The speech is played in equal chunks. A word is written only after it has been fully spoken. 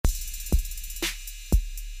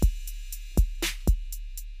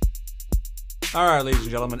All right, ladies and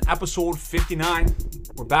gentlemen, episode 59.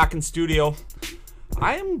 We're back in studio.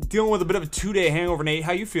 I am dealing with a bit of a 2-day hangover, Nate.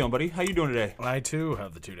 How you feeling, buddy? How you doing today? I, too,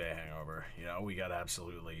 have the 2-day hangover. You know, we got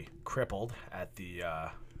absolutely crippled at the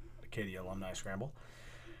Acadia Alumni Scramble.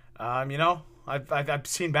 You know, I've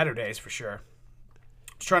seen better days for sure.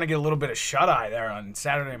 I was trying to get a little bit of shut-eye there on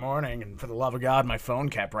Saturday morning, and for the love of God, my phone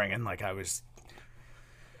kept ringing like I was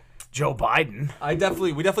Joe Biden.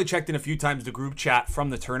 We definitely checked in a few times the group chat from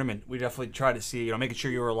the tournament. We definitely tried to see, making sure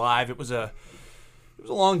you were alive. It was a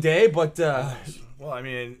long day, but well, I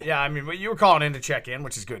mean, but you were calling in to check in,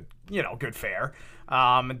 which is good, good fare.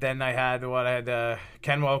 And then I had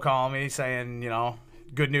Kenwo call me saying,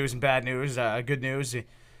 good news and bad news. Good news, you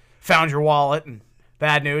found your wallet, and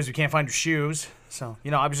bad news, we can't find your shoes. So,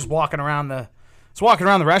 I was just walking around the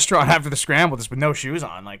restaurant after the scramble just with no shoes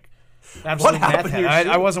on, like. Absolute what happened to your shoes?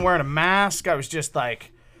 I wasn't wearing a mask. I was just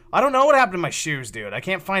like, I don't know what happened to my shoes, dude. I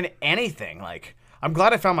can't find anything. Like, I'm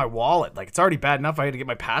glad I found my wallet. Like, it's already bad enough I had to get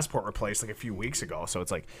my passport replaced like a few weeks ago. So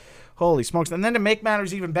it's like, holy smokes. And then to make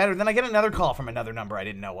matters even better, then I get another call from another number. I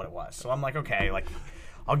didn't know what it was. So I'm like, okay, like,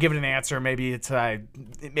 I'll give it an answer. Maybe it's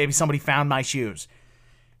maybe somebody found my shoes.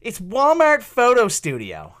 It's Walmart Photo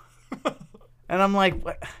Studio. And I'm like,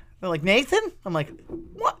 what? They're like, Nathan? I'm like,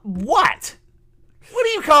 what? What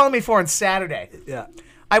are you calling me for on Saturday? Yeah.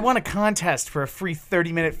 I won a contest for a free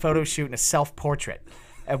 30-minute photo shoot and a self-portrait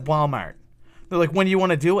at Walmart. They're like, when do you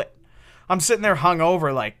want to do it? I'm sitting there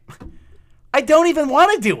hungover like, I don't even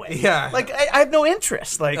want to do it. Yeah. Like, I have no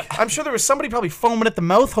interest. Like, I'm sure there was somebody probably foaming at the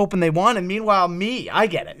mouth hoping they won, and meanwhile, me, I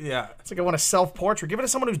get it. Yeah. It's like I want a self-portrait. Give it to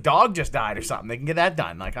someone whose dog just died or something. They can get that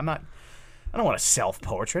done. Like, I don't want a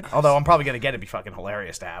self-portrait, although I'm probably going to get it. It'd be fucking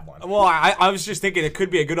hilarious to have one. Well, I was just thinking it could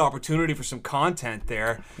be a good opportunity for some content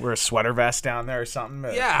there. Wear a sweater vest down there or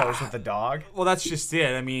something. Yeah. Pose with the dog. Well, that's just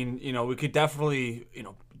it. I mean, we could definitely,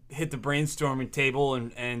 hit the brainstorming table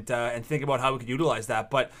and think about how we could utilize that.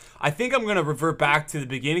 But I think I'm going to revert back to the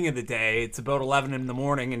beginning of the day. It's about 11 in the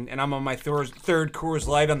morning, and I'm on my third Coors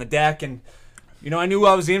Light on the deck, and I knew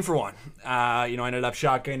I was in for one. I ended up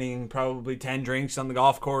shotgunning probably 10 drinks on the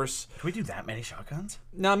golf course. Can we do that many shotguns?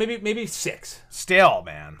 No, maybe 6. Still,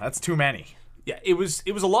 man, that's too many. Yeah, it was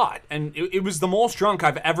a lot, and it was the most drunk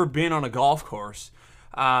I've ever been on a golf course.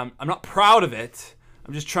 I'm not proud of it.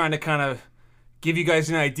 I'm just trying to kind of give you guys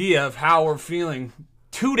an idea of how we're feeling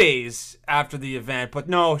 2 days after the event. But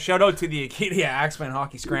no, shout out to the Acadia Axeman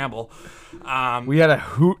Hockey Scramble. We had a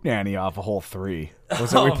hoot nanny off of hole 3.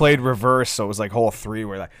 We played reverse, so it was like hole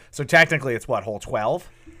 3. So technically it's what, hole 12?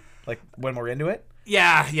 Like when we're into it?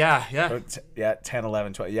 Yeah. Yeah, 10,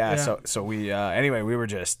 11, 12. Yeah. So we anyway, we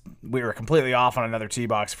were completely off on another tee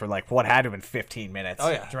box for like what had to have been 15 minutes. Oh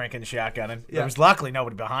yeah. Drinking, shotgunning. Yeah. There was luckily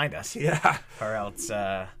nobody behind us. Yeah. Or else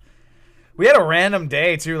we had a random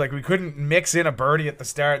day, too. Like, we couldn't mix in a birdie at the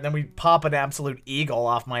start. And then we pop an absolute eagle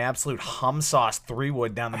off my absolute hum sauce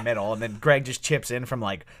 3-wood down the middle. And then Greg just chips in from,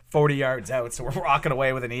 like, 40 yards out. So we're rocking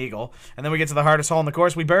away with an eagle. And then we get to the hardest hole in the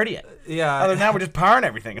course. We birdie it. Yeah. Other than that, we're just parring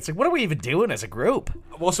everything. It's like, what are we even doing as a group?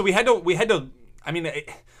 Well, so we had to. I mean,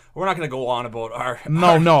 we're not going to go on about our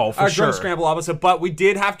sure. drunk scramble opposite, but we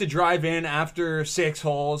did have to drive in after 6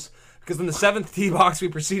 holes because in the 7th tee box we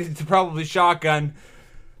proceeded to probably shotgun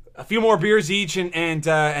a few more beers each, and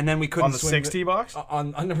then we couldn't on the swing 6 tee box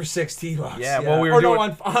on number 6 tee box. Yeah, well, we were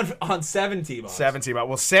doing on 7 tee box. 7 tee box.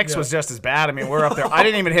 Well, 6 was just as bad. I mean, we're up there. I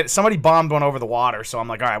didn't even hit. Somebody bombed one over the water, so I'm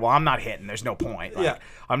like, all right, well, I'm not hitting. There's no point. Like, yeah.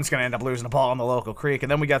 I'm just gonna end up losing the ball in the local creek.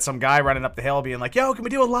 And then we got some guy running up the hill, being like, "Yo, can we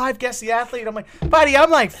do a live guess the athlete?" I'm like, "Buddy,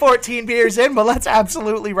 I'm like 14 beers in, but let's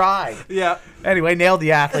absolutely ride." Yeah. Anyway, nailed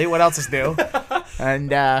the athlete. What else is new?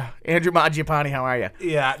 And Andrew Maggiapani, how are you?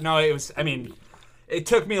 Yeah. No, it was. I mean. It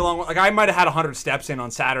took me a long. Like I might have had 100 steps in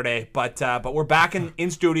on Saturday, but we're back in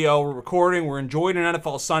studio. We're recording. We're enjoying an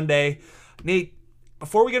NFL Sunday. Nate,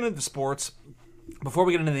 before we get into the sports, before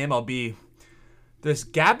we get into the MLB, this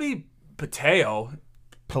Gabby Petito.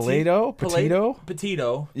 Petito?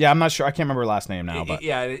 Yeah, I'm not sure. I can't remember her last name now. But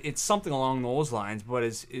yeah, it's something along those lines, but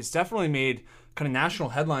it's definitely made kind of national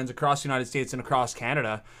headlines across the United States and across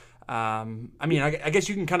Canada. I mean, I guess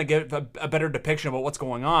you can kind of get a better depiction about what's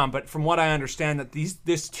going on, but from what I understand, that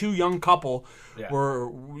this 2 young couple were,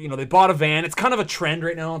 they bought a van. It's kind of a trend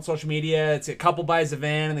right now on social media. It's a couple buys a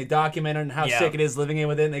van and they document it and how sick it is living in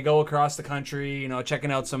with it, and they go across the country, checking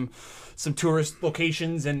out some tourist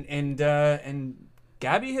locations, and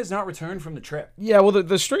Gabby has not returned from the trip. Yeah, well,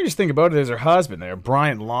 the strangest thing about it is her husband there,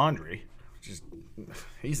 Brian Laundrie.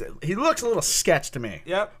 He looks a little sketch to me.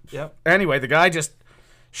 Yep. Anyway, the guy just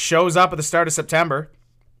shows up at the start of September.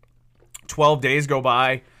 12 days go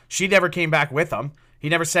by. She never came back with him. He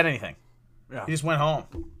never said anything. Yeah. He just went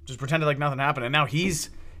home, just pretended like nothing happened, and now he's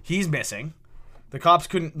missing. The cops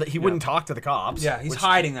couldn't. He wouldn't talk to the cops. Yeah, he's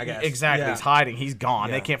hiding, I guess. Exactly, Yeah. he's hiding. He's gone.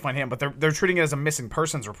 Yeah. They can't find him, but they're treating it as a missing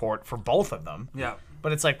persons report for both of them. Yeah.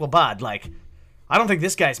 But it's like, well, bud, like, I don't think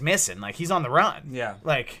this guy's missing. Like, he's on the run. Yeah.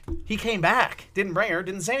 Like, he came back, didn't bring her,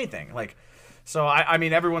 didn't say anything. Like, so I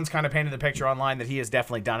mean, everyone's kind of painted the picture online that he has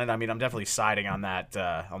definitely done it. I mean, I'm definitely siding on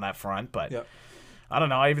that front, but. Yep. I don't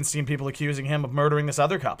know. I even seen people accusing him of murdering this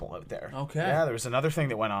other couple out there. Okay. Yeah, there was another thing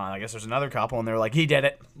that went on. I guess there's another couple, and they're like, he did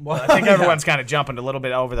it. Well, I think yeah. everyone's kind of jumping a little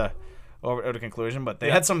bit over the conclusion, but they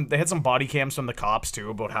had some body cams from the cops too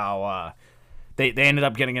about how they ended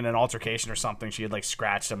up getting in an altercation or something. She had like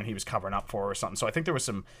scratched him, and he was covering up for her or something. So I think there was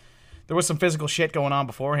some physical shit going on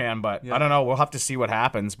beforehand, but I don't know. We'll have to see what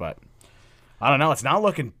happens, but I don't know. It's not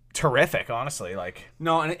looking terrific, honestly. Like,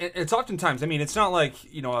 no, and it's oftentimes, I mean, it's not like,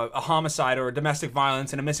 you know, a homicide or a domestic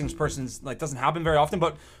violence and a missing person's, like, doesn't happen very often,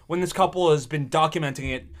 but when this couple has been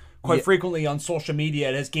documenting it quite frequently on social media,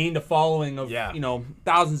 it has gained a following of, you know,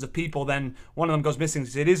 thousands of people, then one of them goes missing.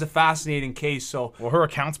 It is a fascinating case, so. Well, her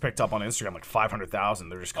account's picked up on Instagram, like 500,000.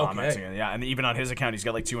 They're just commenting. Okay. And even on his account, he's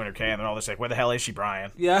got like 200K, and they're all just like, where the hell is she,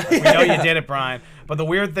 Brian? Yeah. Like, we know you did it, Brian. But the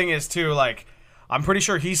weird thing is, too, like, I'm pretty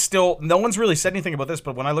sure he's still... No one's really said anything about this,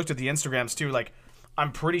 but when I looked at the Instagrams, too, like,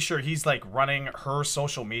 I'm pretty sure he's, like, running her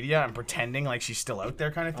social media and pretending like she's still out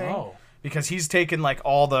there kind of thing. Oh. Because he's taken, like,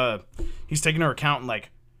 he's taken her account and, like,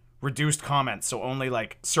 reduced comments, so only,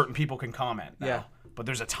 like, certain people can comment now. Yeah. But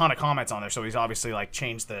there's a ton of comments on there, so he's obviously, like,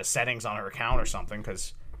 changed the settings on her account or something,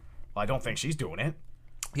 because, well, I don't think she's doing it.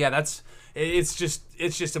 Yeah,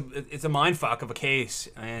 it's a mind fuck of a case,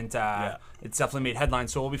 and it's definitely made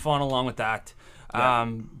headlines, so we'll be following along with that. Yeah.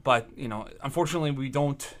 But, you know, unfortunately, we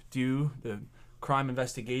don't do the crime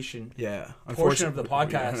investigation portion of the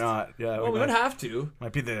podcast. We're not. Yeah, well, we don't have to.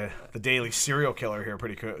 Might be the daily serial killer here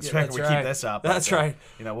pretty cool. So that's we right. keep this up. That's right.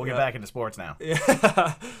 You know, we'll get back into sports now.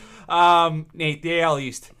 Nate, the AL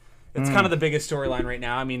East. It's kind of the biggest storyline right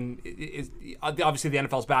now. I mean, obviously the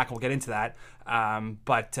NFL's back, and we'll get into that.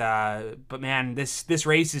 But man, this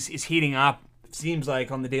race is heating up. Seems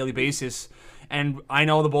like on the daily basis, and I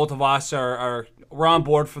know the both of us we're on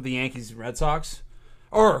board for the Yankees and Red Sox,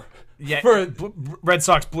 or for Red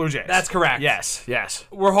Sox Blue Jays. That's correct. Yes.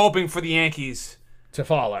 We're hoping for the Yankees To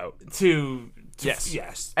fall out.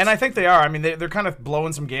 Yes. And I think they are. I mean, they're kind of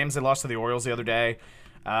blowing some games. They lost to the Orioles the other day.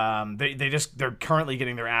 They're currently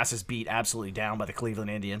getting their asses beat absolutely down by the Cleveland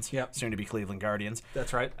Indians. Yep. Soon to be Cleveland Guardians.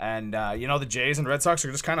 That's right. And the Jays and Red Sox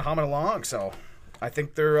are just kind of humming along. So I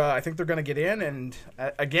think they're going to get in. And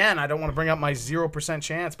again, I don't want to bring up my 0%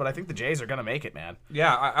 chance, but I think the Jays are going to make it, man.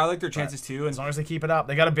 Yeah, I like their chances too. And as long as they keep it up,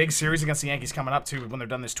 they got a big series against the Yankees coming up too when they're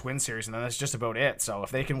done this twin series, and then that's just about it. So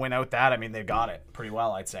if they can win out that, I mean, they've got it pretty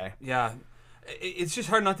well, I'd say. Yeah. It's just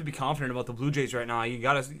hard not to be confident about the Blue Jays right now. You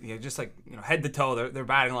got to just like head to toe. Their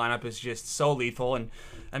batting lineup is just so lethal, and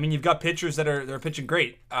I mean you've got pitchers that are pitching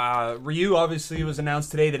great. Ryu obviously was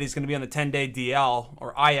announced today that he's going to be on the 10-day DL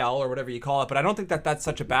or IL or whatever you call it, but I don't think that's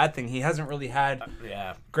such a bad thing. He hasn't really had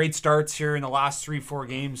great starts here in the last 3-4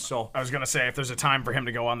 games. So I was going to say if there's a time for him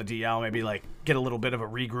to go on the DL, maybe like get a little bit of a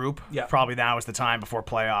regroup. Yeah, probably now is the time before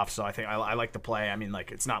playoffs. So I think I like the play. I mean,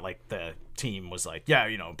 like it's not like the team was like,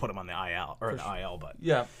 put him on the IL or the IL, but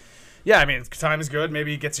yeah, I mean, time is good.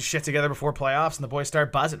 Maybe he gets his shit together before playoffs and the boys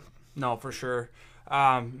start buzzing. No, for sure.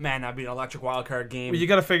 Man, that'd be an electric wild card game. Well, you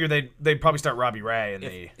got to figure they'd probably start Robbie Ray in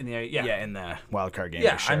the wild card game.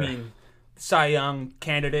 Yeah, sure. I mean, Cy Young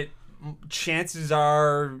candidate. Chances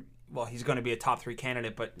are, well, he's going to be a top 3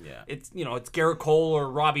 candidate, but it's Garrett Cole or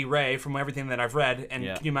Robbie Ray from everything that I've read. And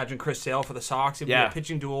can you imagine Chris Sale for the Sox? It'd be a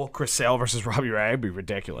pitching duel. Chris Sale versus Robbie Ray would be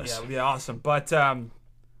ridiculous. Yeah, it would be awesome. But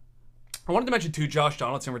I wanted to mention too, Josh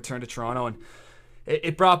Donaldson returned to Toronto, and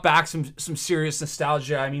it brought back some serious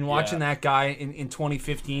nostalgia. I mean, watching that guy in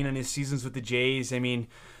 2015 and his seasons with the Jays. I mean,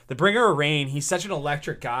 the bringer of rain. He's such an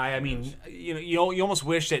electric guy. I mean, you almost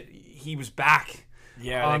wish that he was back.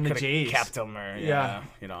 Yeah, on they the Jays. Kept him there.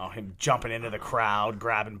 Him jumping into the crowd,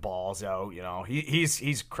 grabbing balls out.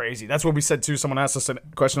 He's crazy. That's what we said too. Someone asked us a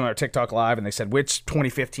question on our TikTok live, and they said, "Which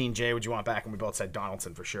 2015 Jay would you want back?" And we both said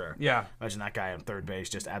Donaldson for sure. Yeah, imagine that guy on third base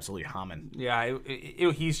just absolutely humming. Yeah,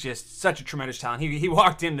 he's just such a tremendous talent. He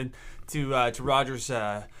walked into to Rogers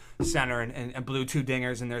Center and blew 2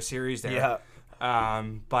 dingers in their series there. Yeah.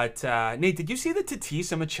 But Nate, did you see the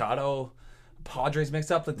Tatis and Machado Padres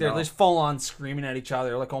mixed up? Like they're just full on screaming at each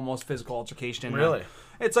other, like almost physical altercation. And, really?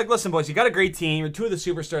 It's like, listen, boys, you got a great team. You're 2 of the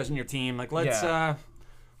superstars in your team. Like let's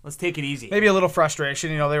take it easy. Maybe a little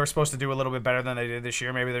frustration. They were supposed to do a little bit better than they did this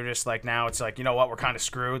year. Maybe they're just like, now it's like, you know what, we're kind of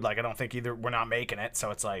screwed. Like I don't think either we're not making it.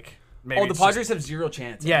 So it's like, maybe Oh, the Padres have zero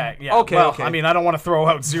chance. Yeah, yeah. Okay, well, okay. I mean, I don't want to throw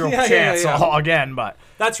out zero chance again, but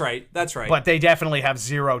That's right. That's right. but they definitely have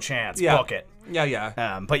zero chance. Yeah. Book it.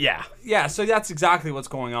 yeah. But yeah, Yeah, so that's exactly what's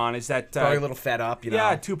going on. Is that probably a little fed up, you know.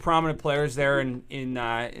 yeah, two prominent players there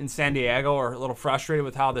in San Diego are a little frustrated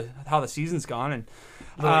with how the season's gone, and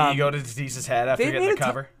Little ego to Tatis's head after getting the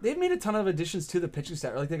cover. They've made a ton of additions to the pitching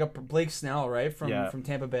staff. Like they got Blake Snell, right, from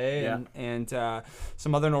Tampa Bay, and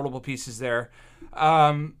some other notable pieces there.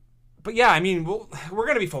 But yeah, I mean, we're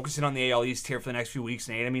going to be focusing on the AL East here for the next few weeks,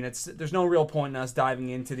 Nate. I mean, there's no real point in us diving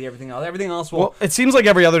into the everything else. Everything else will. Well, it seems like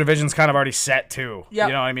every other division's kind of already set too. Yeah.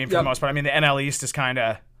 You know what I mean? For the most part. I mean, the NL East is kind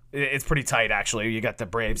of it's pretty tight actually. You got the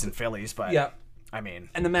Braves and Phillies, but I mean,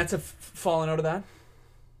 and the Mets have fallen out of that.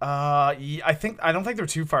 I don't think they're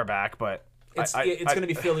too far back, but It's going to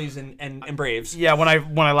be Phillies and Braves. yeah. When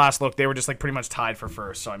I last looked, they were just like pretty much tied for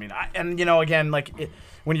first. So I mean, and you know, again, like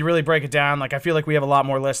when you really break it down, like I feel like we have a lot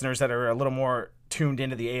more listeners that are a little more tuned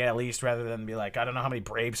into the AL East rather than be like, I don't know how many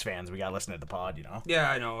Braves fans we got listening to the pod, you know? Yeah,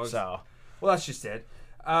 I know. So well, that's just it.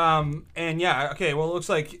 And yeah, okay. Well, it looks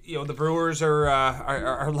like the Brewers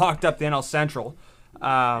are locked up the NL Central.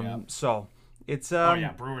 So it's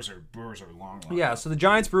Brewers are long. Yeah, so the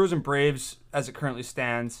Giants, Brewers, and Braves as it currently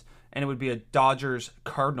stands, and it would be a Dodgers,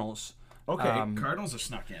 Cardinals. Okay, Cardinals have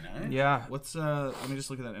snuck in, eh? Yeah. What's let me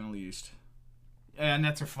just look at that NL East.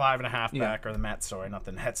 Nets are 5.5 back, or the Mets. Sorry, not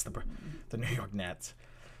the Nets. The New York Nets.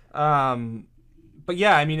 But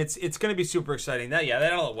yeah, I mean it's going to be super exciting. That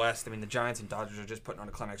NL West. I mean the Giants and Dodgers are just putting on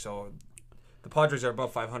a clinic. So the Padres are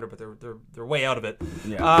above 500, but they're way out of it.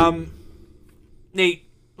 Yeah. Nate,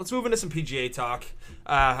 let's move into some PGA talk.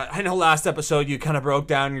 I know last episode you kind of broke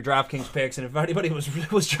down your DraftKings picks, and if anybody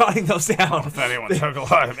was jotting those down, if anyone took a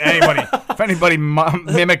lot, if anybody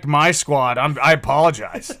mimicked my squad, I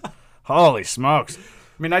apologize. Holy smokes! I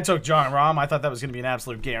mean, I took John Rahm. I thought that was going to be an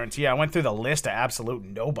absolute guarantee. I went through the list of absolute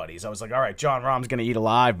nobodies. I was like, all right, John Rahm's going to eat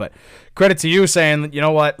alive. But credit to you saying, you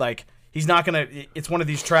know what, like he's not going to. It's one of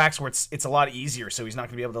these tracks where it's a lot easier, so he's not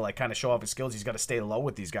going to be able to like kind of show off his skills. He's got to stay low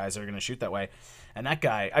with these guys that are going to shoot that way. And that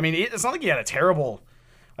guy, I mean, it's not like he had a terrible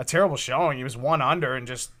showing. He was 1 under and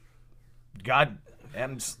just he's done.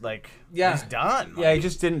 Yeah, he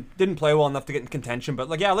just didn't play well enough to get in contention. But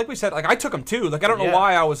like we said, like I took him too. Like I don't know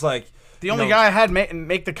why I was like the only guy I had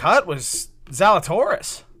make the cut was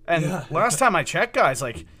Zalatoris. And last time I checked, guys,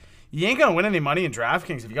 like you ain't gonna win any money in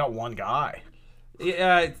DraftKings if you got one guy.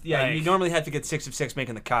 Yeah. You normally have to get 6 of 6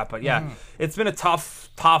 making the cut, but it's been a tough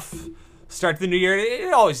start to the new year.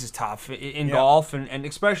 It always is tough in golf, and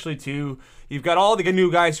especially too. You've got all the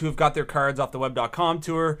new guys who have got their cards off the Web.com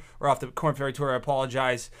tour or off the Corn Ferry tour. I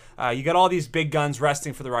apologize. You got all these big guns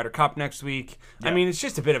resting for the Ryder Cup next week. Yep. I mean, it's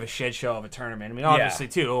just a bit of a shit show of a tournament. I mean, obviously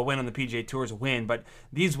too, a win on the PGA Tour is a win, but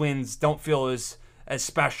these wins don't feel as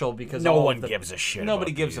special because no one gives a shit.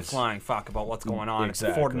 Nobody gives a flying fuck about what's going on.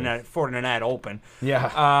 Exactly. It's Fortinet Open.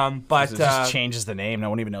 Yeah. But it just changes the name. No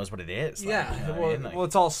one even knows what it is. Well,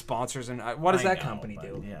 it's all sponsors, and what does that company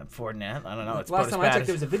do? Yeah, Fortinet. I don't know. It's last time I checked,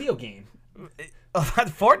 it was a video game. Oh, that's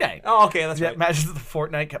Fortnite. Oh, okay, that's right. Imagine the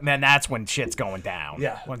Fortnite Cup. Man, that's when shit's going down.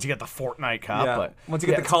 Yeah. Once you get the Fortnite Cup. Yeah. But once you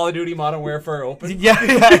get the Call of Duty Modern Warfare Open.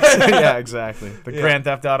 Yeah, exactly. The Grand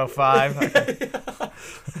Theft Auto 5.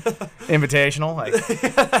 Invitational.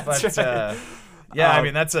 That's right. I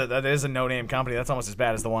mean, that is a no-name company. That's almost as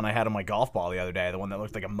bad as the one I had on my golf ball the other day, the one that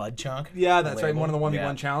looked like a mud chunk. Yeah, that's right. One of the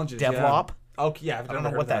 1v1 challenges. Devlop. Yeah. Okay, yeah. I don't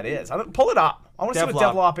know what that is. Pull it up. I want to see what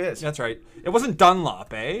Devlop is. That's right. It wasn't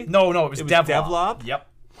Dunlop, eh? No, it was Devlop. Devlop? Yep,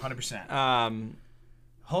 100%.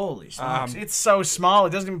 Holy smokes. It's so small, it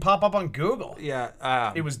doesn't even pop up on Google.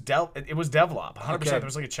 Yeah. It was Devlop, 100%. Okay. There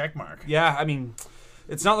was like a check mark. Yeah, I mean,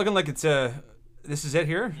 it's not looking like it's this is it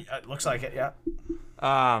here? It looks like it, yeah.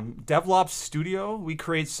 Devlop Studio, we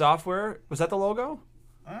create software. Was that the logo?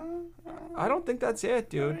 I don't think that's it,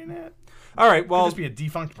 dude. That ain't it. All right, well. Could just be a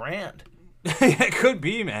defunct brand. It could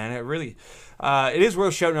be, man. It really. It is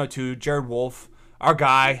worth shouting out to Jared Wolf, our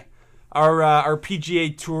guy, our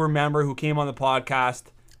PGA Tour member who came on the podcast,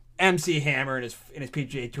 MC Hammer in his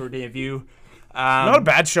PGA Tour debut. Not a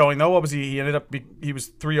bad showing though. What was he? He ended up he was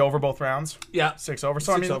 3 over both rounds. Yeah, 6 over.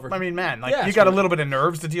 So 6 over. I mean, man, like you got a little bit of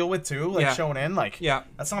nerves to deal with too, like showing in. Like,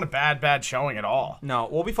 that's not a bad showing at all. No,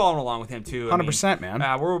 we'll be following along with him too. 100%, man.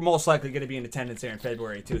 We're most likely going to be in attendance there in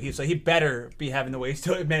February too. So he better be having the Waste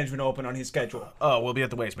Management Open on his schedule. Oh, we'll be at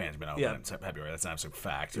the Waste Management Open in February. That's an absolute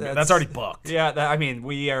fact. That's already booked. Yeah, I mean,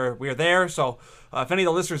 we are there. So if any of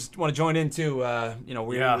the listeners want to join in too,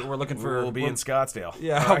 we're looking for. We'll be in Scottsdale.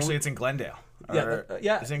 Yeah, actually, it's in Glendale.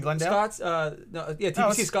 Yeah. Is it in Glendale?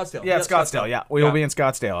 TPC Scottsdale. Yeah, it's Scottsdale. Yeah, we will be in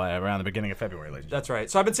Scottsdale around the beginning of February, ladies. That's right.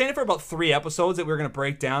 So I've been saying it for about 3 episodes that we were going to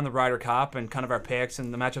break down the Ryder Cup and kind of our picks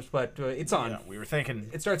and the matchups, but it's on. Yeah, we were thinking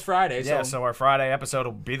it starts Friday. Yeah, so our Friday episode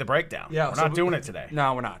will be the breakdown. Yeah, we're not doing it today.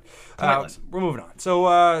 No, we're not. We're moving on. So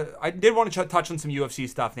I did want to touch on some UFC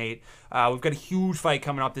stuff, Nate. We've got a huge fight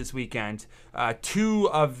coming up this weekend. 2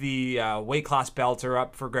 of the weight class belts are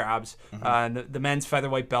up for grabs. The men's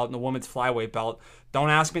featherweight belt and the women's flyweight belt. Don't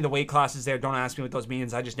ask me the weight classes there. Don't ask me what those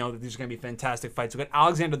means. I just know that these are going to be fantastic fights. We've got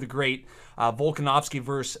Alexander the Great, Volkanovski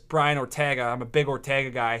versus Brian Ortega. I'm a big Ortega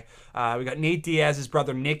guy. We got Nate Diaz's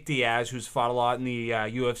brother, Nick Diaz, who's fought a lot in the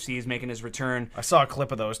UFC, is making his return. I saw a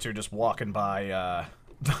clip of those two just walking by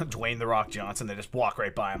Dwayne "The Rock" Johnson. They just walk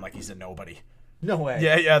right by him like he's a nobody. No way.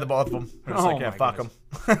 Yeah, the both of them. They're just like, yeah, fuck them.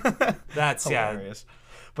 That's hilarious.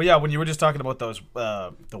 But yeah, when you were just talking about those,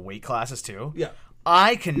 the weight classes too. Yeah.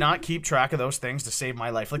 I cannot keep track of those things to save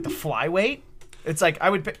my life. Like the flyweight, it's like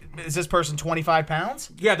is this person 25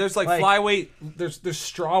 pounds? Yeah, there's like flyweight. There's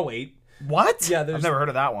straw weight. What? Yeah, I've never heard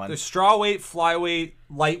of that one. There's straw weight, flyweight,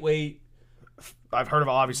 lightweight. I've heard of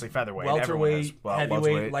obviously featherweight, welterweight,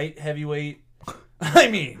 heavyweight, light heavyweight. I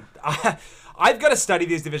mean, I've got to study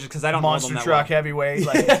these divisions because I don't know them that monster truck well. Heavyweight.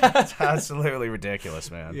 Like, it's absolutely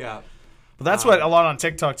ridiculous, man. Yeah. But that's what a lot on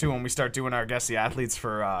TikTok too. When we start doing our guess the athletes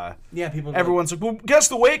for people. Everyone's like, well, guess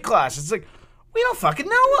the weight class. It's like we don't fucking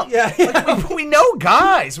know them. Yeah. Like, we know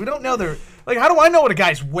guys. We don't know their. Like, how do I know what a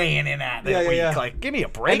guy's weighing in at that week? Yeah. Like, give me a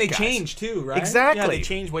break. And they guys. Change too, right? Exactly. Yeah, they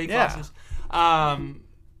change weight classes. I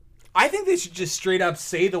think they should just straight up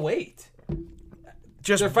say the weight.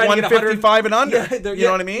 Just 155 and under. You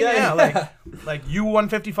know what I mean? Yeah. Like you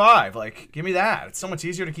 155. Like, give me that. It's so much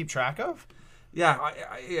easier to keep track of. Yeah,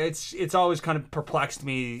 it's always kind of perplexed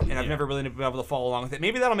me, and I've never really been able to follow along with it.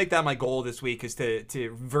 Maybe that'll make that my goal this week, is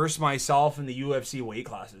to verse myself in the UFC weight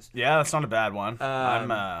classes. Yeah, that's not a bad one. I'm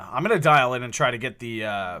gonna dial in and try to get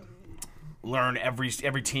the learn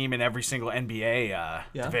every team in every single NBA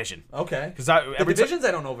division. Okay. Because the divisions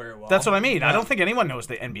I don't know very well. That's what I mean. I don't think anyone knows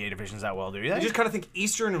the NBA divisions that well, do you? You just kind of think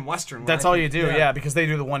Eastern and Western. That's all you do, because they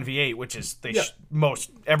do the 1v8, which is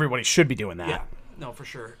everybody should be doing that. Yeah. No, for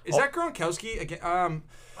sure. Is that Gronkowski again?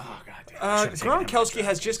 Oh god, dude. Gronkowski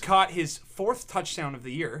has just caught his 4th touchdown of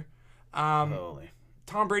the year. Holy.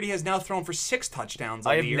 Tom Brady has now thrown for 6 touchdowns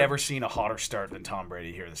on the year. I have never seen a hotter start than Tom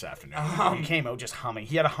Brady here this afternoon. He came out just humming.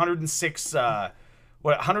 He had 106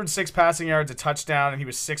 passing yards, a touchdown, and he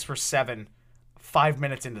was 6 for 7 5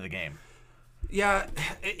 minutes into the game. Yeah,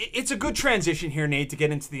 it's a good transition here, Nate, to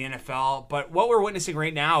get into the NFL. But what we're witnessing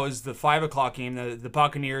right now is the 5 o'clock game, the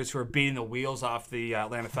Buccaneers, who are beating the wheels off the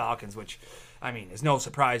Atlanta Falcons, which, I mean, is no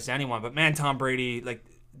surprise to anyone. But, man, Tom Brady, like,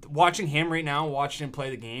 watching him right now, watching him play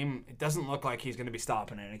the game, it doesn't look like he's going to be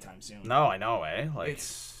stopping anytime soon. No, I know, eh? Like,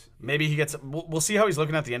 maybe he gets... We'll see how he's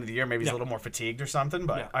looking at the end of the year. Maybe he's a little more fatigued or something.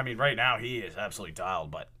 But, I mean, right now, he is absolutely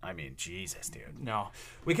dialed. But, I mean, Jesus, dude. No.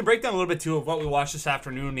 We can break down a little bit, too, of what we watched this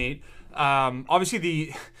afternoon, Nate. Obviously,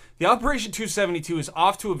 the Operation 272 is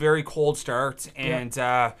off to a very cold start, and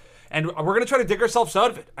we're going to try to dig ourselves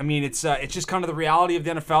out of it. I mean, it's just kind of the reality of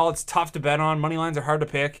the NFL. It's tough to bet on. Money lines are hard to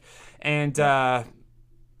pick, and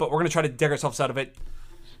but we're going to try to dig ourselves out of it.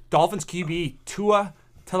 Dolphins QB Tua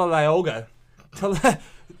Tagovailoa.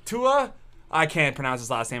 Tua, I can't pronounce his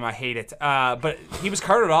last name. I hate it. But he was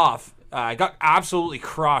carted off. Got absolutely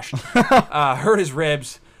crushed. Hurt his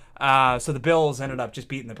ribs. So the Bills ended up just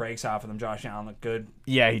beating the brakes off of them. Josh Allen looked good.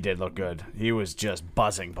 Yeah, he did look good. He was just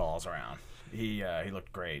buzzing balls around. He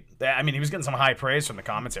looked great. I mean, he was getting some high praise from the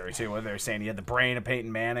commentary, too, where they were saying he had the brain of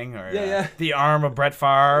Peyton Manning or the arm of Brett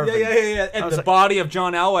Favre. And the body of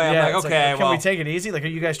John Elway. I'm like, okay, can we take it easy? Like, are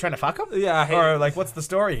you guys trying to fuck him? Yeah. Or, like, what's the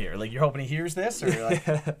story here? Like, you're hoping he hears this? Or, like,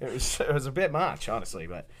 it was a bit much, honestly.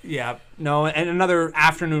 But yeah. No, and another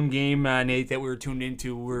afternoon game, Nate, that we were tuned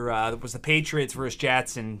into was the Patriots versus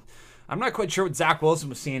Jets, and I'm not quite sure what Zach Wilson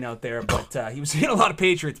was seeing out there, but he was seeing a lot of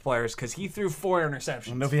Patriots players because he threw 4 interceptions. I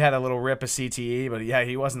don't know if he had a little rip of CTE, but yeah,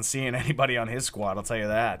 he wasn't seeing anybody on his squad, I'll tell you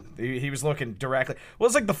that. He was looking directly. Well,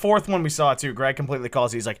 it's like the 4th one we saw, too. Greg completely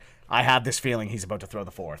calls. He's like, I have this feeling he's about to throw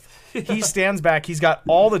the 4th. He stands back. He's got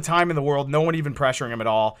all the time in the world, no one even pressuring him at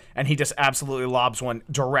all, and he just absolutely lobs one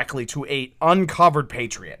directly to a uncovered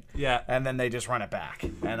Patriot. Yeah. And then they just run it back.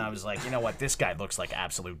 And I was like, you know what? This guy looks like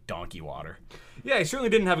absolute donkey water. Yeah, he certainly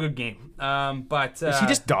didn't have a good game. But is he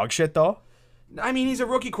just dog shit, though? I mean, he's a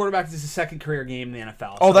rookie quarterback. This is his 2nd career game in the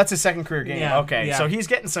NFL. Oh, that's his 2nd career game. Yeah, okay, so he's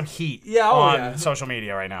getting some heat on social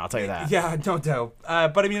media right now. I'll tell you that. Yeah, no doubt.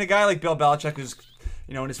 But I mean, a guy like Bill Belichick, who's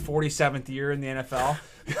in his 47th year in the NFL.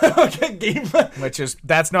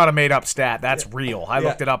 That's not a made up stat. That's real. I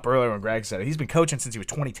looked it up earlier when Greg said it. He's been coaching since he was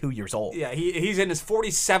 22 years old. Yeah, he's in his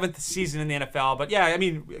 47th season in the NFL. But yeah, I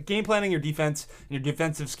mean, game planning your defense and your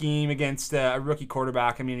defensive scheme against a rookie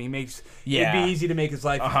quarterback. I mean, it'd be easy to make his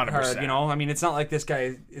life 100%. hard. I mean, it's not like this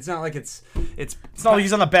guy. It's not like it's not like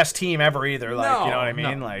he's on the best team ever either. Like, no, you know what I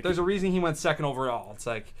mean? No. Like, there's a reason he went second overall. It's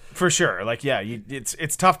like for sure. Like, yeah,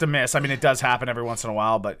 it's tough to miss. I mean, it does happen every once in a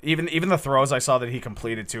while, but even the throws I saw that he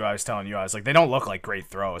completed too, I was telling you, I was like, they don't look like great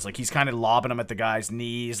throws. Like, he's kind of lobbing them at the guy's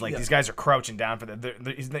knees. Like, these guys are crouching down for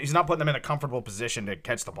he's not putting them in a comfortable position to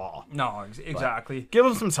catch the ball. No, exactly. But give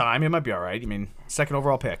him some time. He might be all right. I mean, second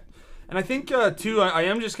overall pick. And I think, too, I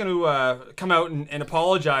am just going to come out and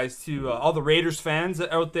apologize to all the Raiders fans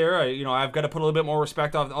out there. I've got to put a little bit more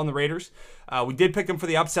respect on the Raiders. We did pick them for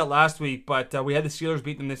the upset last week, but we had the Steelers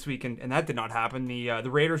beat them this week, and that did not happen.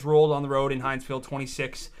 The Raiders rolled on the road in Heinz Field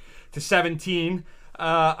 26-17.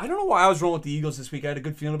 I don't know why I was rolling with the Eagles this week. I had a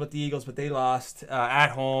good feeling about the Eagles, but they lost at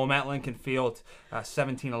home at Lincoln Field,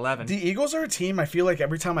 17-11. The Eagles are a team, I feel like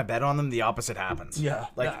every time I bet on them, the opposite happens. Yeah.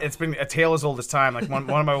 It's been a tale as old as time. Like, one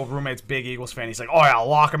of my old roommates, big Eagles fan, he's like, oh, yeah,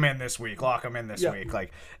 lock them in this week. Week.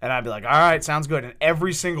 Like, and I'd be like, all right, sounds good. And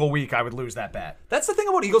every single week, I would lose that bet. That's the thing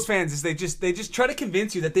about Eagles fans is they just try to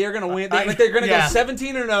convince you that they are going to win. They're going to go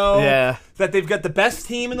 17-0. Yeah. That they've got the best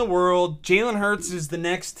team in the world. Jalen Hurts is the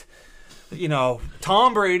next...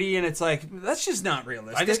 Tom Brady, and it's like, that's just not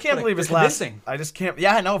realistic. I just can't believe his last name. I just can't.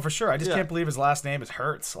 Yeah, I know for sure. I just can't believe his last name is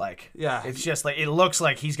Hurts. Like, it's just like, it looks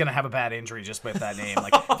like he's gonna have a bad injury just with that name.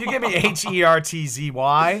 Like, if you give me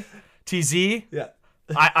Hertzy, TZ,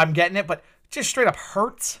 I'm getting it, but just straight up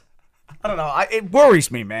Hurts. I don't know. It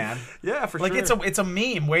worries me, man. Yeah, for sure. Like, it's a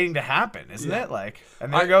meme waiting to happen, isn't it? Like,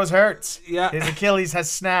 and there goes Hurts. Yeah. His Achilles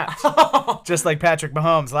has snapped. Just like Patrick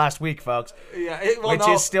Mahomes last week, folks. Yeah. Which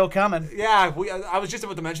is still coming. Yeah, I was just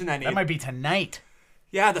about to mention that, Nate. That might be tonight.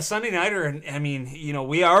 Yeah, the Sunday Nighter, and I mean,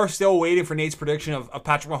 we are still waiting for Nate's prediction of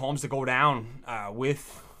Patrick Mahomes to go down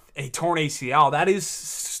with a torn ACL. That is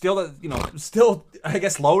still, I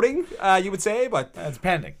guess, loading, you would say, but... It's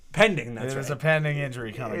pending. Pending, that's right. There's a pending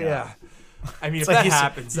injury coming up. I mean, if that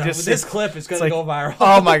happens, this clip is going to go viral.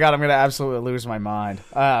 Oh, my God, I'm going to absolutely lose my mind.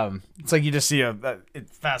 It's like you just see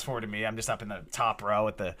fast forward to me, I'm just up in the top row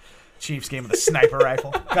at the Chiefs game with a sniper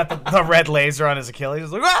rifle. Got the red laser on his Achilles.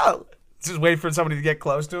 It's like, wow! Just waiting for somebody to get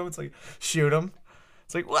close to him. It's like, shoot him.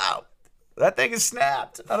 It's like, wow, that thing is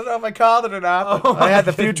snapped. I don't know if I called it or not. I had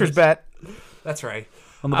the futures bet. That's right.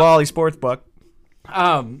 On the Bally Sportsbook.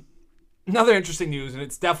 Another interesting news, and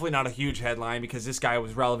it's definitely not a huge headline because this guy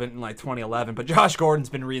was relevant in like 2011, but Josh Gordon's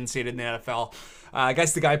been reinstated in the NFL. I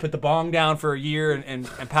guess the guy put the bong down for a year and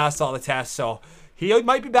passed all the tests, so he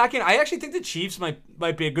might be back in. I actually think the Chiefs might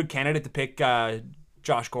be a good candidate to pick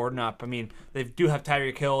Josh Gordon up. I mean, they do have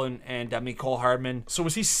Tyreek Hill and Mecole Hardman. So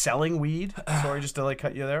was he selling weed? Sorry, just to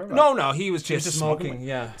cut you there. No, he was just smoking.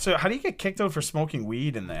 Yeah. So how do you get kicked out for smoking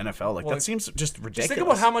weed in the NFL? Like, that seems just ridiculous. Just think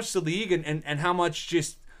about how much the league and how much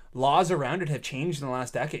just laws around it have changed in the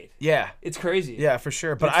last decade. Yeah. It's crazy. Yeah, for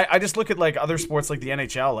sure. But I just look at like other sports like the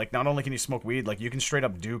NHL. Like, not only can you smoke weed, like you can straight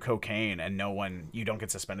up do cocaine and you don't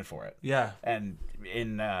get suspended for it. Yeah. And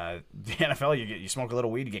in the NFL, you smoke a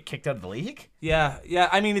little weed, you get kicked out of the league. Yeah.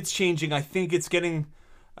 I mean, it's changing. I think it's getting.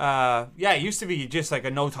 It used to be just like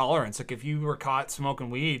a no tolerance. Like if you were caught smoking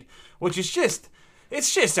weed, which is just.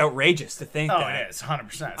 It's just outrageous to think that. Oh, it is,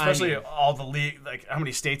 100%. Especially all the like how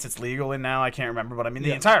many states it's legal in now, I can't remember. But I mean,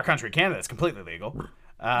 the entire country, Canada, is completely legal.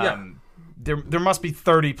 There must be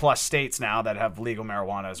 30+ states now that have legal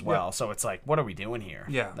marijuana as well. Yeah. So it's like, what are we doing here?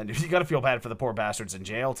 Yeah. You got to feel bad for the poor bastards in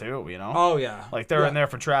jail, too, Oh, yeah. Like, they're in there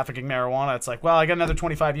for trafficking marijuana. It's like, well, I got another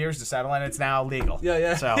 25 years to settle, and it's now legal.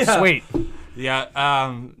 Yeah. So, sweet. Yeah,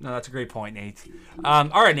 no, that's a great point, Nate. All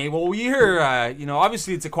right, Nate. Well, we hear,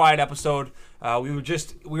 obviously it's a quiet episode. We were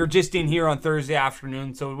just in here on Thursday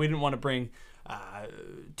afternoon, so we didn't want to bring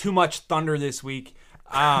too much thunder this week.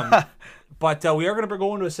 But we are going to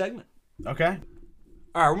go into a segment. Okay.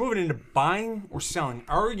 All right, we're moving into buying or selling.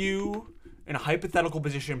 Are you in a hypothetical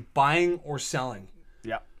position buying or selling?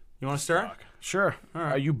 Yeah. You want to start? Sure. All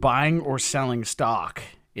right. Are you buying or selling stock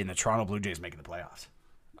in the Toronto Blue Jays making the playoffs?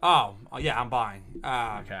 Oh, yeah, I'm buying.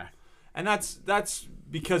 Okay. And that's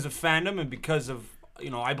because of fandom and because of,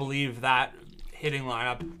 I believe that hitting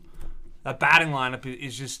lineup, that batting lineup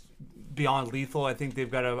is just beyond lethal. I think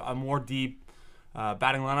they've got a more deep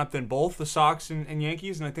batting lineup than both the Sox and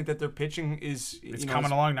Yankees, and I think that their pitching is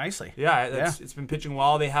coming along nicely. Yeah, it's been pitching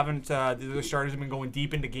well. They haven't the starters have been going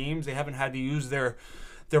deep into games. They haven't had to use their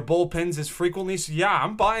bullpens as frequently. So yeah,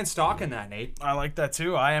 I'm buying stock in that, Nate. I like that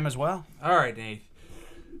too. I am as well. All right, Nate.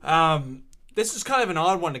 This is kind of an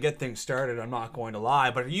odd one to get things started, I'm not going to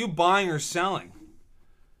lie, but are you buying or selling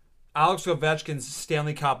Alex Ovechkin's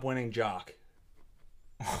Stanley Cup winning jock?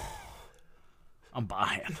 I'm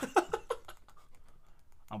buying.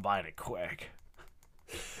 I'm buying it quick.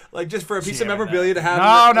 Like just for a piece of memorabilia to have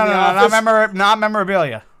No, in the office? not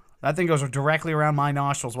memorabilia. That thing goes directly around my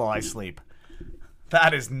nostrils while I sleep.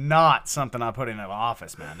 That is not something I put in an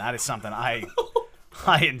office, man. That is something I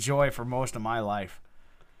enjoy for most of my life.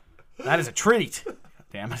 That is a treat.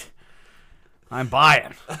 Damn it. I'm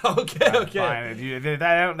buying. Okay. Buying it. You did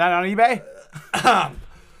that on eBay?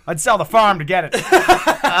 I'd sell the farm to get it.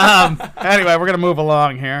 Anyway, we're going to move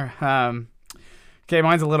along here. Okay,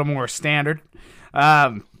 mine's a little more standard.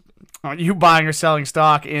 Are you buying or selling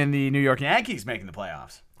stock in the New York Yankees making the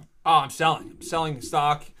playoffs? Oh, I'm selling. I'm selling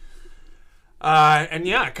stock. And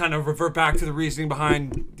yeah, kind of revert back to the reasoning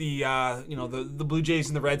behind the Blue Jays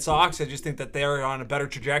and the Red Sox. I just think that they're on a better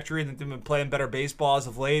trajectory. That they've been playing better baseball as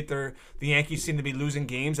of late. The Yankees seem to be losing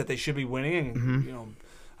games that they should be winning. And,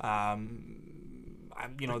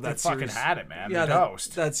 That fucking had it, man. Yeah,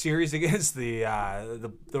 Toast. that series against the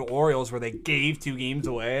Orioles where they gave 2 games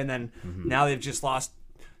away, and then now they've just lost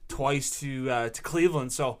twice to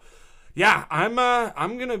Cleveland. So. Yeah, I'm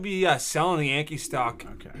gonna be selling the Yankee stock.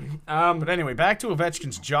 Okay. But anyway, back to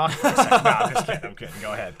Ovechkin's jock for a second. No, I'm just kidding. I'm kidding.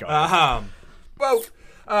 Go ahead.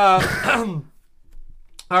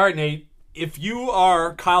 All right, Nate. If you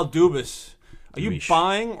are Kyle Dubas, are you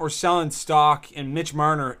buying or selling stock in Mitch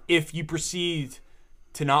Marner if you proceed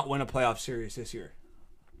to not win a playoff series this year?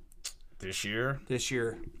 This year?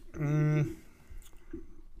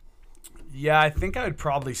 Yeah, I think I would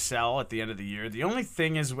probably sell at the end of the year. The only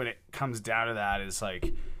thing is when it comes down to that is,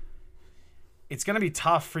 like, it's going to be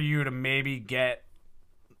tough for you to maybe get,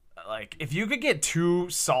 like, if you could get 2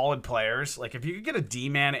 solid players, like, if you could get a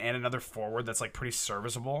D-man and another forward that's, like, pretty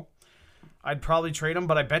serviceable, I'd probably trade him.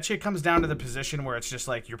 But I bet you it comes down to the position where it's just,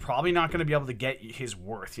 like, you're probably not going to be able to get his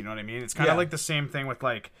worth. You know what I mean? It's kind of like the same thing with,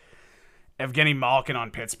 like, Evgeny Malkin on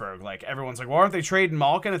Pittsburgh. Like, everyone's like, why aren't they trading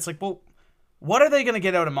Malkin? It's like, well, what are they going to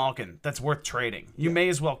get out of Malkin that's worth trading? You may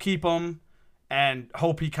as well keep him and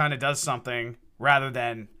hope he kind of does something rather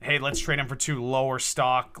than, hey, let's trade him for 2 lower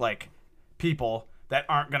stock like people that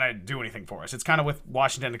aren't going to do anything for us. It's kind of with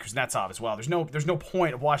Washington and Kuznetsov as well. There's no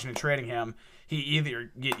point of Washington trading him.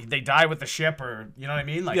 They die with the ship, or you know what I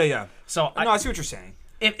mean? Like, yeah. So I see what you're saying.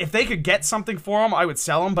 If they could get something for him, I would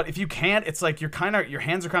sell him. But if you can't, it's like your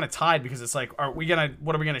hands are kind of tied, because it's like, what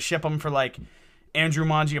are we gonna ship him for, like Andrew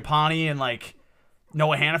Mangiapane and like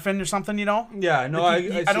Noah Hannafin or something, you know? Yeah, no,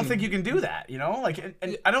 like I don't think you can do that, you know? Like,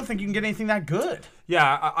 and I don't think you can get anything that good.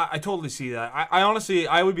 Yeah, I totally see that. I honestly,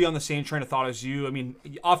 I would be on the same train of thought as you. I mean,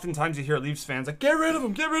 oftentimes you hear Leafs fans like, get rid of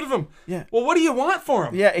him. Yeah. Well, what do you want for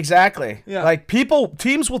him? Yeah, exactly. Yeah. Like,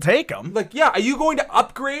 teams will take him. Like, yeah, are you going to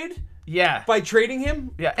upgrade? Yeah. By trading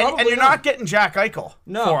him? Yeah, and you're not getting Jack Eichel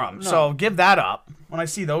for him. No. So give that up. When I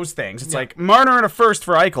see those things, it's like Marner and a first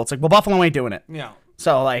for Eichel. It's like, well, Buffalo ain't doing it. Yeah.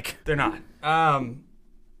 So, like, they're not. All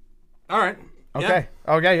right. Okay.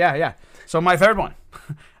 Yeah. Okay. Yeah. So my third one,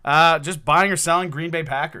 just buying or selling Green Bay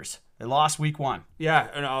Packers. They lost week 1.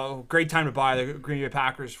 Yeah. Great time to buy the Green Bay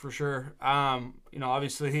Packers for sure.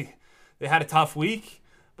 Obviously they had a tough week,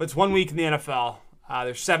 but it's 1 week in the NFL.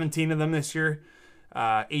 There's 17 of them this year,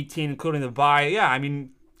 18 including the bye. Yeah. I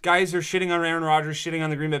mean, guys are shitting on Aaron Rodgers, shitting on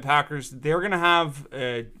the Green Bay Packers. They're going to have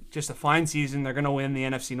just a fine season. They're going to win the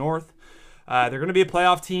NFC North. They're going to be a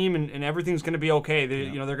playoff team, and everything's going to be okay.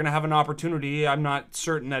 They're going to have an opportunity. I'm not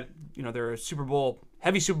certain that they're a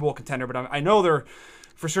heavy Super Bowl contender, but I know they're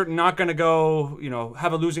for certain not going to go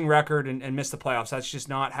have a losing record and miss the playoffs. That's just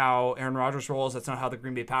not how Aaron Rodgers rolls. That's not how the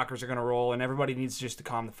Green Bay Packers are going to roll, and everybody needs just to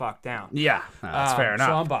calm the fuck down. Yeah, that's fair enough.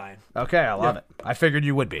 So I'm buying. Okay, I love it. I figured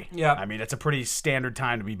you would be. Yeah. I mean, it's a pretty standard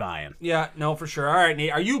time to be buying. Yeah, no, for sure. All right,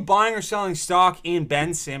 Nate, are you buying or selling stock in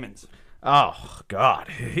Ben Simmons? Oh, God.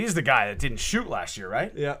 He's the guy that didn't shoot last year,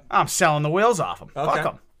 right? Yeah. I'm selling the wheels off him. Okay.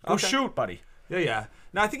 Fuck him. Go shoot, buddy. Yeah.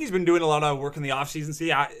 No, I think he's been doing a lot of work in the offseason. So,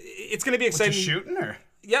 yeah, it's going to be exciting. Just shooting, or?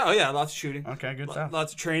 Yeah, lots of shooting. Okay, good stuff.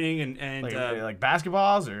 Lots of training and like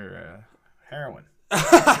basketballs or heroin?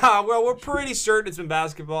 Well, we're pretty certain it's been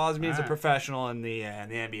basketball. It means a professional in the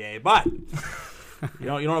NBA, but you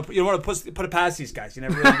don't want to put it past these guys. You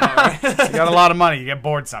never really know, right? You got a lot of money. You get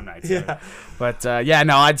bored some nights. Yeah, but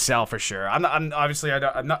no, I'd sell for sure. I'm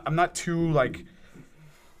not too like.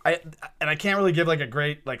 I can't really give like a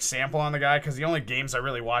great like sample on the guy, because the only games I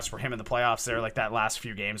really watched were him in the playoffs. They're like that last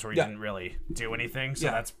few games where he didn't really do anything. So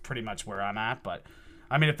that's pretty much where I'm at. But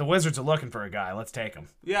I mean, if the Wizards are looking for a guy, let's take him.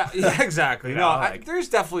 Yeah, exactly. There's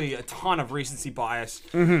definitely a ton of recency bias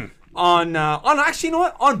on actually, you know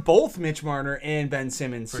what? On both Mitch Marner and Ben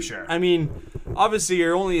Simmons. For sure. I mean, obviously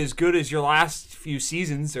you're only as good as your last few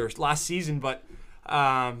seasons or last season, but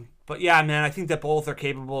yeah, man, I think that both are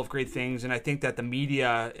capable of great things, and I think that the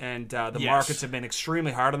media and the markets have been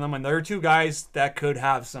extremely hard on them, and they're two guys that could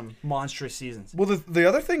have some monstrous seasons. Well, the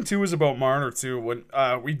other thing too is about Marner too. When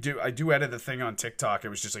I do edit the thing on TikTok, it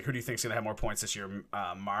was just like, who do you think's gonna have more points this year,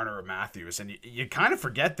 Marner or Matthews? And you kind of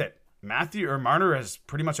forget that Marner has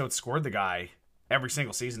pretty much outscored the guy every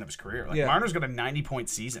single season of his career. Like Marner's got a 90-point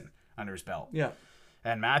season under his belt. Yeah,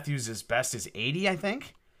 and Matthews' best is 80, I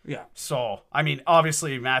think. Yeah. So, I mean,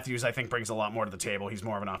 obviously Matthews, I think, brings a lot more to the table. He's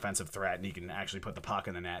more of an offensive threat, and he can actually put the puck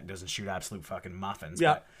in the net and doesn't shoot absolute fucking muffins.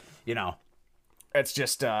 Yeah. But, you know, it's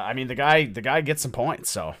just, I mean, the guy gets some points,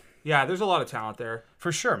 so. Yeah, there's a lot of talent there.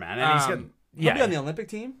 For sure, man. And he's got, he'll be on the Olympic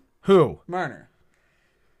team? Who? Marner.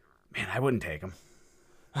 Man, I wouldn't take him.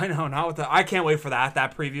 I know, not with I can't wait for that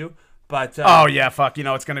preview. But oh yeah, fuck! You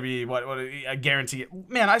know it's gonna be what I guarantee.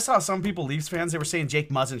 Man, I saw some people, Leafs fans, they were saying Jake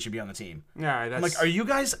Muzzin should be on the team. Yeah, I'm like, are you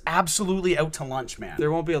guys absolutely out to lunch, man?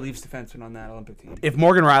 There won't be a Leafs defenseman on that Olympic team. If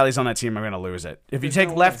Morgan Riley's on that team, I'm gonna lose it. If you take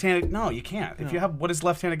no left-handed, no, you can't. If you have what is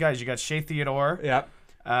left-handed guys, you got Shea Theodore. Yeah.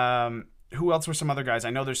 Who else were some other guys? I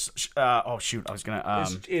know there's. Oh shoot, I was gonna.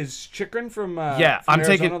 Is Chikrin from? Yeah, from I'm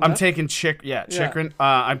Arizona taking Chikrin.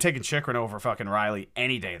 I'm taking Chikrin over fucking Riley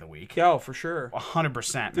any day of the week. Yeah, for sure.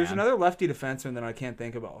 100%. There's another lefty defenseman that I can't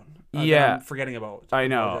think about. Yeah, I'm forgetting about. I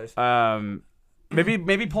know.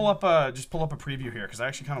 Maybe pull up a preview here because I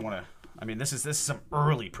actually kind of want to. I mean, this is some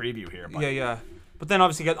early preview here. But yeah. But then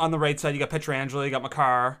obviously you got on the right side you got Pietrangelo, you got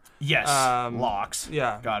Makar. Yes. Locks.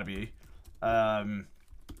 Yeah. Gotta be.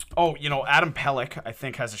 Oh, you know, Adam Pelech, I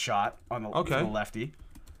think, has a shot on the lefty.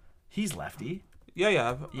 He's lefty.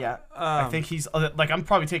 Yeah. I think he's I'm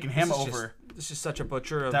probably taking him over. This is such a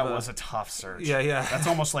butcher. That was a tough search. Yeah. That's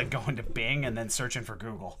almost like going to Bing and then searching for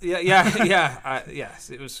Google. Yeah. Yes,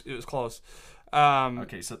 it was close.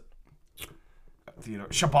 Okay, so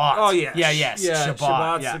Shabbat. Oh yeah. Yes.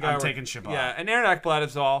 Shabbat. Yeah, the guy I'm taking Shabbat. Yeah, and Aaron Ekblad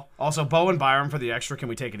as well. Also, Bo and Byram for the extra. Can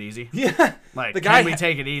we take it easy? Yeah. Like, can we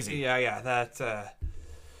take it easy? Yeah. That.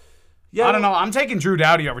 Yeah, I don't know. I'm taking Drew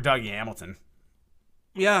Doughty over Dougie Hamilton.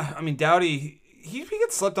 Yeah, I mean Doughty, he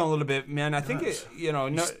gets slipped on a little bit, man. I think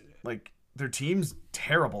their team's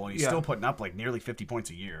terrible, and he's still putting up like nearly 50 points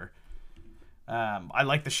a year. I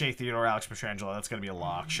like the Shea Theodore, Alex Pietrangelo. That's gonna be a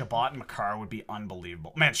lock. Shabbat and Makar would be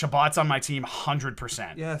unbelievable. Man, Shabbat's on my team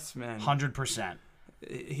 100%. Yes, man. 100%.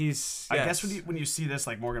 I guess when you see this,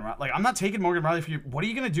 like Morgan Riley, like I'm not taking Morgan Riley for you. What are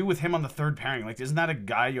you gonna do with him on the third pairing? Like, isn't that a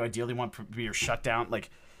guy you ideally want to be your shutdown? Like,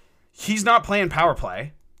 he's not playing power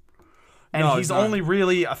play, and he's only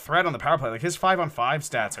really a threat on the power play. Like, his 5-on-5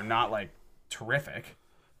 stats are not like terrific.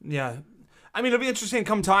 Yeah, I mean it'll be interesting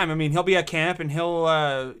come time. I mean he'll be at camp and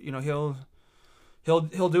he'll do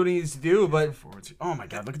what he needs to do. But oh my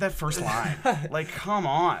god, look at that first line! Like, come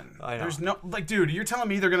on. I know. There's no dude. You're telling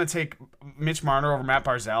me they're gonna take Mitch Marner over Matt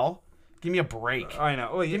Barzal? Give me a break. I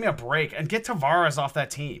know. Well, give me a break and get Tavares off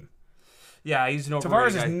that team. Yeah, he's no.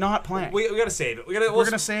 Tavares is not playing. We gotta save it. We're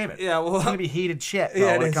gonna save it. Yeah, well, it's gonna be heated shit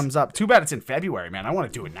when it comes up. Too bad it's in February, man. I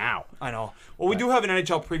want to do it now. I know. Well, we do have an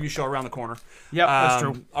NHL preview show around the corner. Yep, that's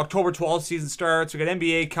true. October 12th season starts. We got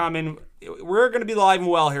NBA coming. We're gonna be live and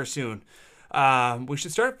well here soon. We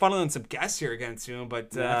should start funneling some guests here again soon,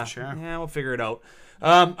 but yeah, sure. Yeah, we'll figure it out.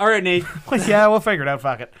 All right, Nate. Yeah, we'll figure it out.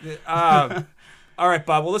 Fuck it. All right,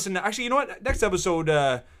 Bob. Well, listen. Actually, you know what? Next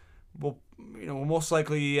episode, we'll most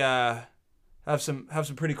likely have some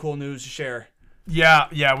pretty cool news to share.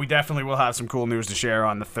 Yeah, we definitely will have some cool news to share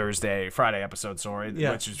on the Friday episode.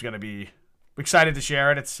 Which is going to be excited to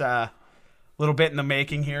share it. It's a little bit in the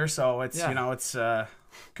making here, so it's it's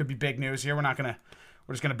could be big news here.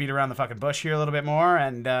 We're just gonna beat around the fucking bush here a little bit more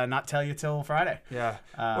and not tell you till Friday. Yeah,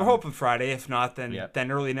 we're hoping Friday. If not,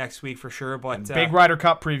 then early next week for sure. But big Ryder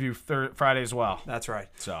Cup preview Friday as well. That's right.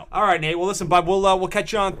 So all right, Nate. Well, listen, Bob. We'll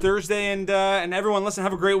catch you on Thursday, and everyone, listen.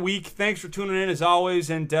 Have a great week. Thanks for tuning in as always,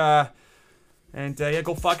 and go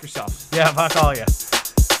fuck yourself. Yeah, fuck all of you.